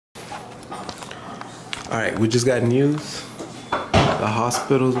Alright, we just got news. The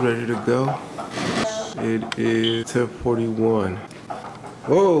hospital's ready to go. It is 10:41.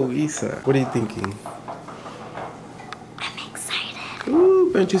 Whoa, Isa, what are you thinking? I'm excited.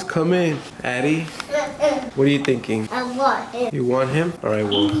 Ooh, Benji's coming. Addie, what are you thinking? I want him. You want him? Alright,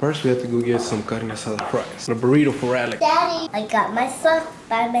 well, first we have to go get some carne asada fries. A burrito for Alex. Daddy, I got my stuff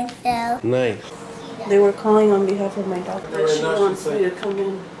by myself. Nice. They were calling on behalf of my doctor. She wants me to come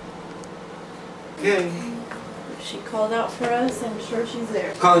in. Okay. She called out for us. I'm sure she's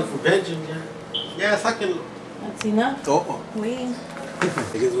there. Calling for Benji, yeah. Yes, I can. That's enough. Oh. Waiting. I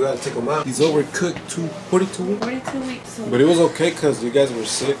guess we gotta take him out. He's overcooked 42 weeks. 42 weeks. So But it was okay because you guys were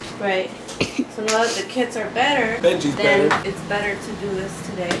sick. right. So now that the kids are better, Benji's then better. it's better to do this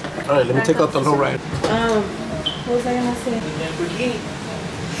today. Alright, let me take out the low rider. What was I gonna say?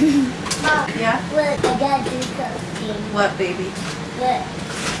 Mom, Yeah? look, I gotta do something. What, baby? Look.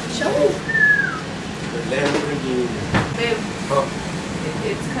 Show me. The Lamborghini. Babe, Oh.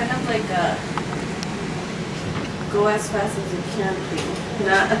 it's kind of like a go as fast as you can thing.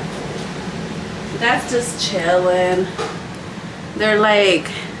 Not, that's just chilling. They're like,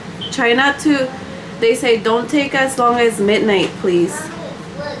 try not to, they say don't take as long as midnight, please.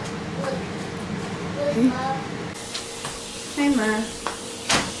 Look. Look, Mom. Hi, Ma.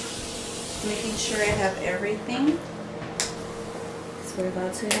 Making sure I have everything. So we're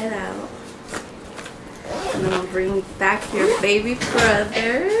about to head out. And then I'll bring back your baby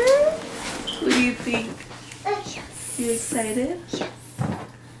brother. What do you think? Yes. You excited? Yes.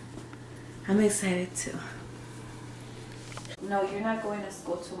 I'm excited too. No, you're not going to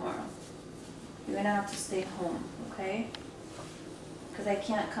school tomorrow. You're gonna have to stay home, okay? Because I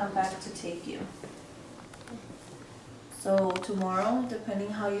can't come back to take you. So tomorrow, depending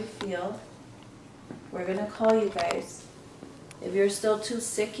how you feel, we're gonna call you guys. If you're still too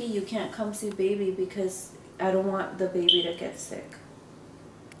sicky, you can't come see baby because I don't want the baby to get sick.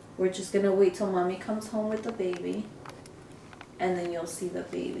 We're just gonna wait till mommy comes home with the baby and then you'll see the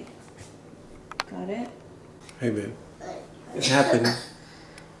baby. Got it? Hey, babe. It's happening.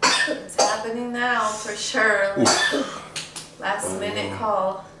 It's happening now for sure. Last minute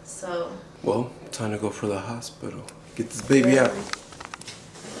call, so. Well, time to go for the hospital. Get this baby out.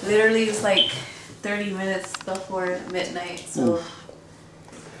 Literally it's like 30 minutes before midnight, so. Oof.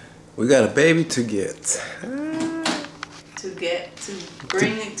 We got a baby to get. To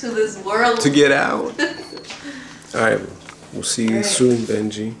bring it to this world. To get out. Alright, we'll see you soon,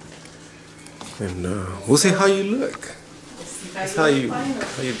 Benji. And we'll see how you look. That's how your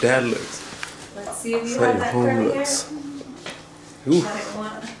dad looks. Let's see if you That's how have your that home curly hair. looks. Got it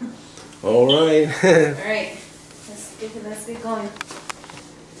want. Alright. Alright, let's get going.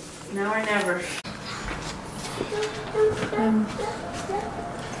 Now or never.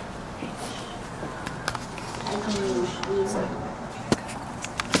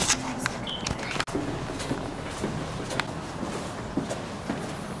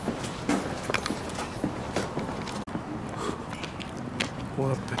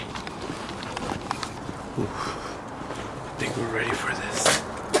 What up, babe? Oof. I think we're ready for this.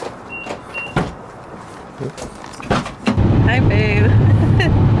 Hi, babe.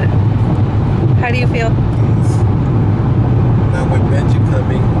 How do you feel? Now with Benji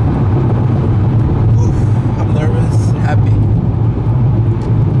coming, oof, I'm nervous, happy.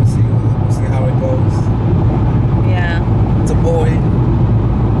 We'll see how it goes. Yeah. It's a boy.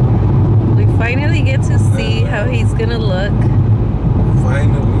 We finally get to see how he's gonna look.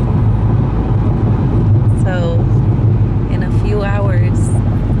 Finally. So, in a few hours,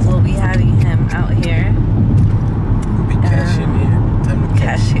 we'll be having him out here. We'll be cashing in. Time to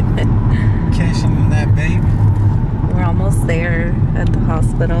Cashing in. cashing in that baby. We're almost there at the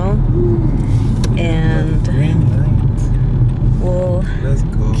hospital. And Green light. we'll Let's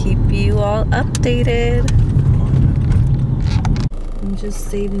go. keep you all updated. I'm just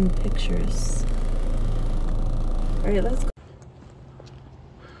saving pictures. Alright, let's go.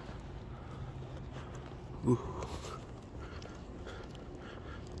 Ooh.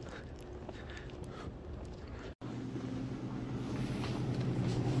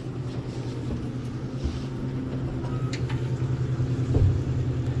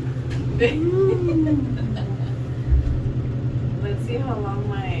 Let's see how long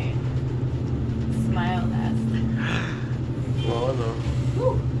my smile lasts. Well,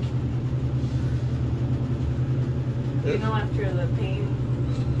 no. You know, after the pain.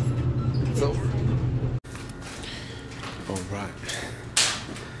 It's over. Alright.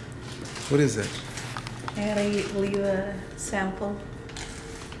 What is that? I gotta leave a sample.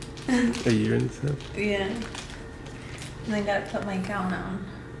 A year and stuff? Yeah. And I gotta put my gown on.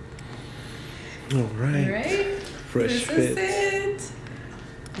 All right. All right. Fresh This fit. is it.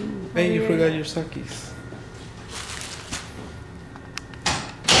 Hey, you forgot your sakis.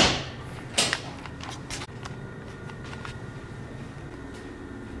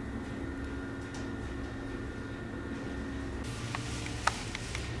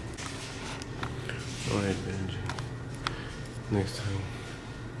 Alright, Benji. Next time,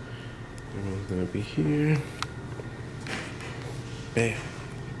 everyone's gonna be here. Bam,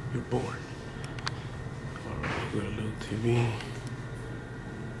 you're bored. Alright, we got a little TV.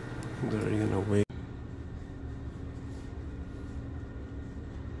 They're already gonna wait.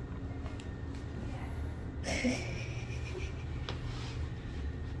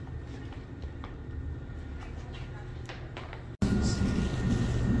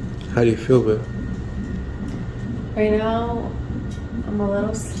 How do you feel, Bill? Right now, I'm a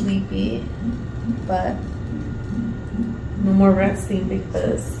little sleepy, but no more resting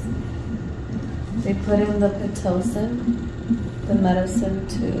because they put in the Pitocin, the medicine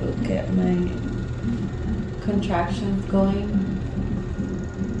to get my contractions going.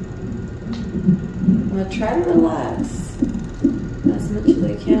 I'm gonna try to relax as much as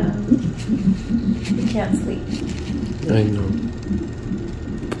I can. I can't sleep. I know.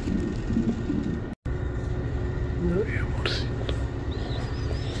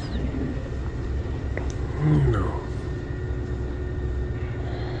 No.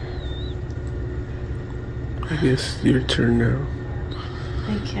 I guess your turn now.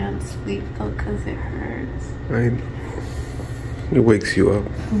 I can't sleep though because it hurts. I know. It wakes you up.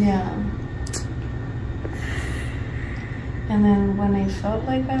 Yeah. And then when I felt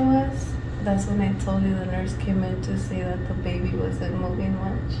like I was, that's when I told you the nurse came in to say that the baby wasn't moving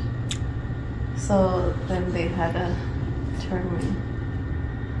much. So then they had to turn me.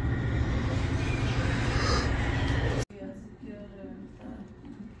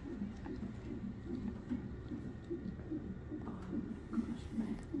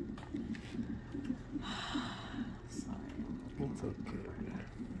 It's okay.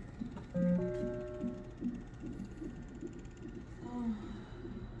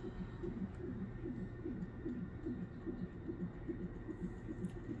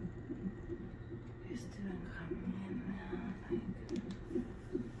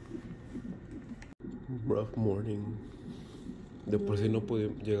 Rough morning. De por sí no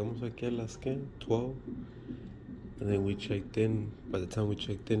pudimos. Llegamos aquí a las 12. And then we checked in. By the time we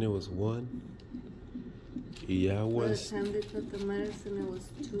checked in, it was 1. Yeah, was. By the time they put the medicine, it was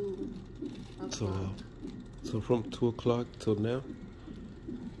 2 o'clock. So from 2 o'clock till now,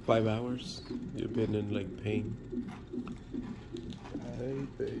 5 hours, you've been in like pain. Hey,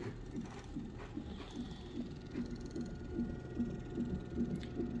 babe.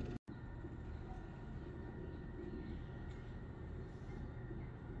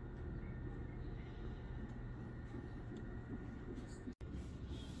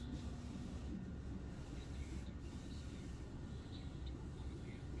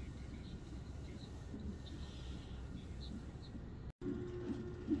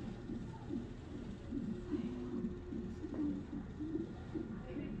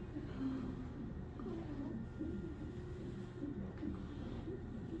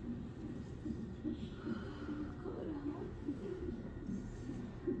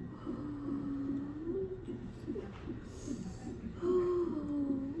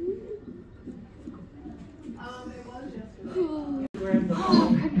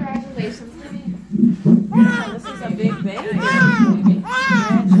 Congratulations, honey. Yeah, this is a big baby.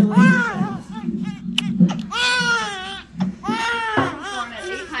 Congratulations.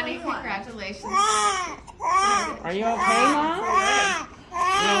 Honey, congratulations. Are you okay, Mom?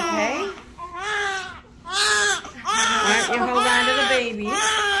 You okay? Alright, you hold on to the baby.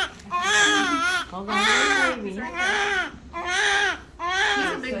 Hold on to the baby.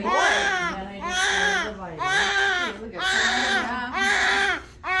 He's a big boy. Then I just hold the Bible. Look at him.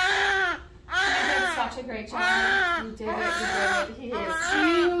 You did such a great job. You did it. You did it. He is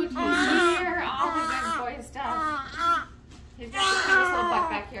cute. He's here. All the good boy stuff. He's got the cutest little butt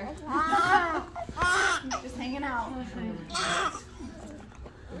back here. He's just hanging out.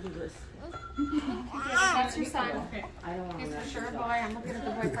 That's your son. I don't want He's that. for sure a boy. I'm looking at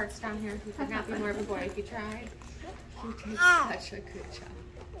the boy parts down here. He could not be more of a boy if you tried. You did such a good job.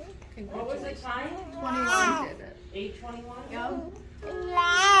 What was the time? 21 did it. 8:21? Yep.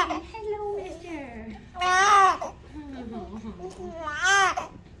 Hello, mister.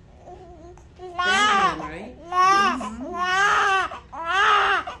 Right?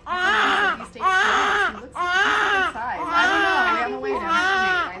 He stayed still. He looks good size. I don't know. I don't know where I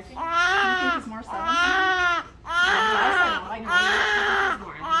think he's more 7. I know. I know. He's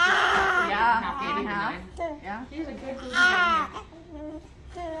more. Yeah. Yeah, he's a good baby.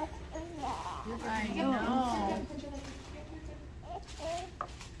 I know.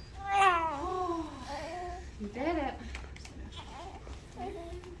 You did it.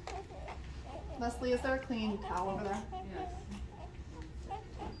 Leslie, is there a clean towel over there?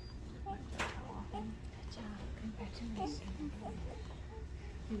 Yes.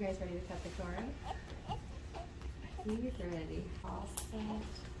 You guys ready to cut the cord? I think it's ready. All set.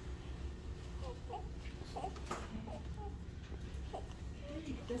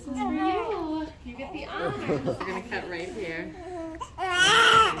 This is for you. You get the honor. We're gonna cut right here.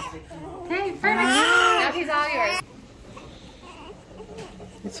 Okay, perfect. Now he's all yours.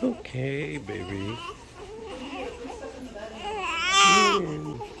 It's okay, baby.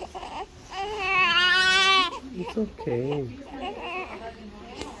 It's okay.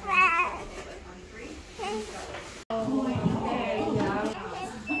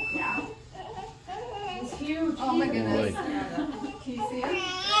 Oh my goodness. Like, Can you see it?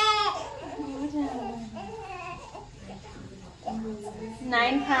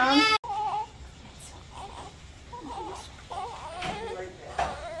 9 pounds.